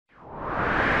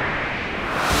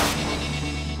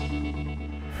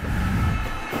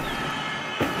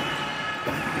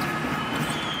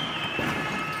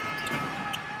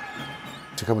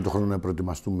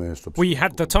We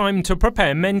had the time to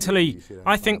prepare mentally.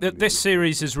 I think that this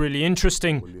series is really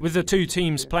interesting, with the two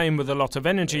teams playing with a lot of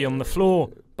energy on the floor.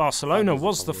 Barcelona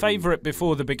was the favourite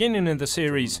before the beginning of the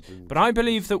series, but I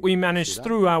believe that we managed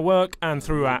through our work and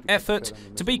through our effort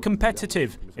to be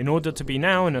competitive in order to be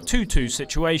now in a 2-2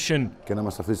 situation.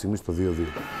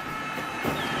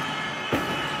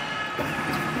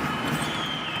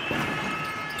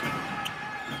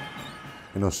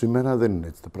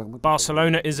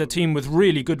 Barcelona is a team with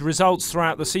really good results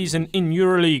throughout the season in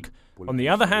EuroLeague. On the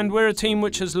other hand, we're a team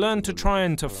which has learned to try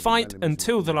and to fight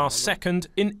until the last second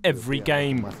in every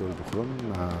game.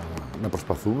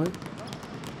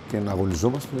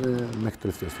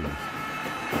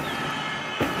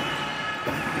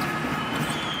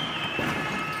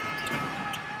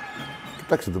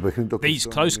 These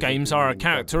close games are a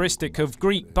characteristic of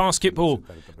Greek basketball.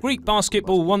 Greek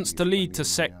basketball wants to lead to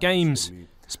set games.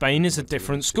 Spain is a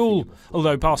different school,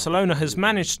 although Barcelona has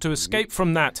managed to escape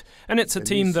from that, and it's a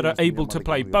team that are able to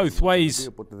play both ways.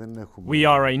 We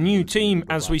are a new team,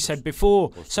 as we said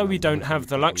before, so we don't have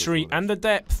the luxury and the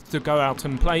depth to go out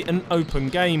and play an open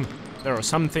game. There are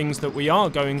some things that we are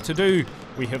going to do.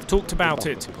 We have talked about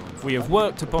it. We have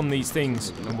worked upon these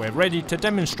things, and we're ready to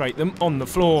demonstrate them on the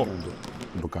floor.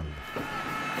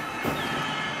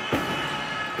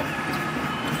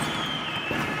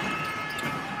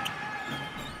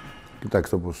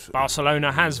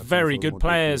 Barcelona has very good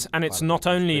players, and it's not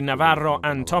only Navarro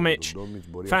and Tomic.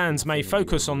 Fans may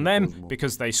focus on them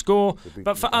because they score,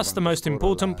 but for us the most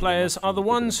important players are the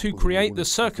ones who create the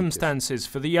circumstances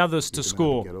for the others to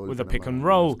score, with a pick and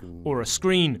roll or a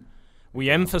screen. We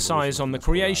emphasize on the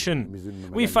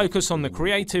creation. We focus on the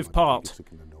creative part.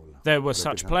 There were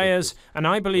such players, and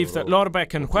I believe that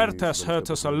Lorbeck and Huertas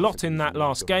hurt us a lot in that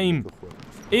last game.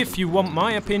 If you want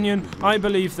my opinion, I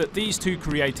believe that these two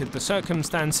created the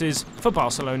circumstances for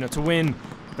Barcelona to win.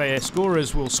 Their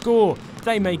scorers will score.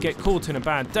 They may get caught in a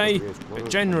bad day, but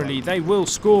generally they will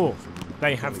score.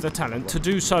 They have the talent to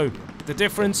do so. The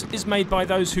difference is made by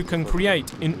those who can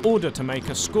create in order to make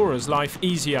a scorer's life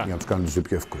easier.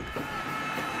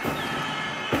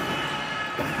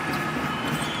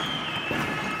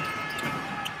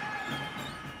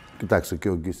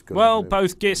 Well,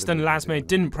 both Gist and Lasme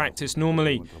didn't practice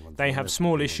normally. They have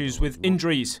small issues with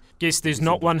injuries. Gist is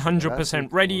not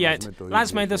 100% ready yet.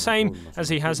 Lasme the same, as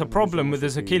he has a problem with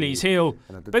his Achilles heel.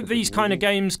 But these kind of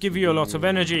games give you a lot of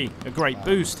energy, a great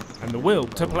boost, and the will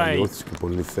to play.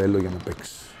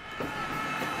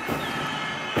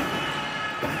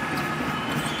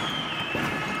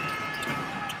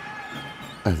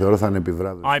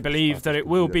 I believe that it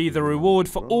will be the reward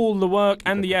for all the work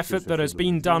and the effort that has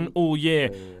been done all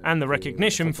year, and the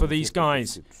recognition for these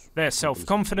guys. Their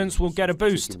self-confidence will get a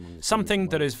boost, something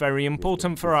that is very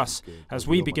important for us as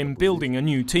we begin building a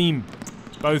new team.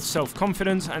 Both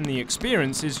self-confidence and the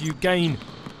experiences you gain.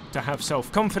 To have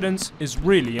self-confidence is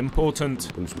really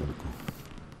important.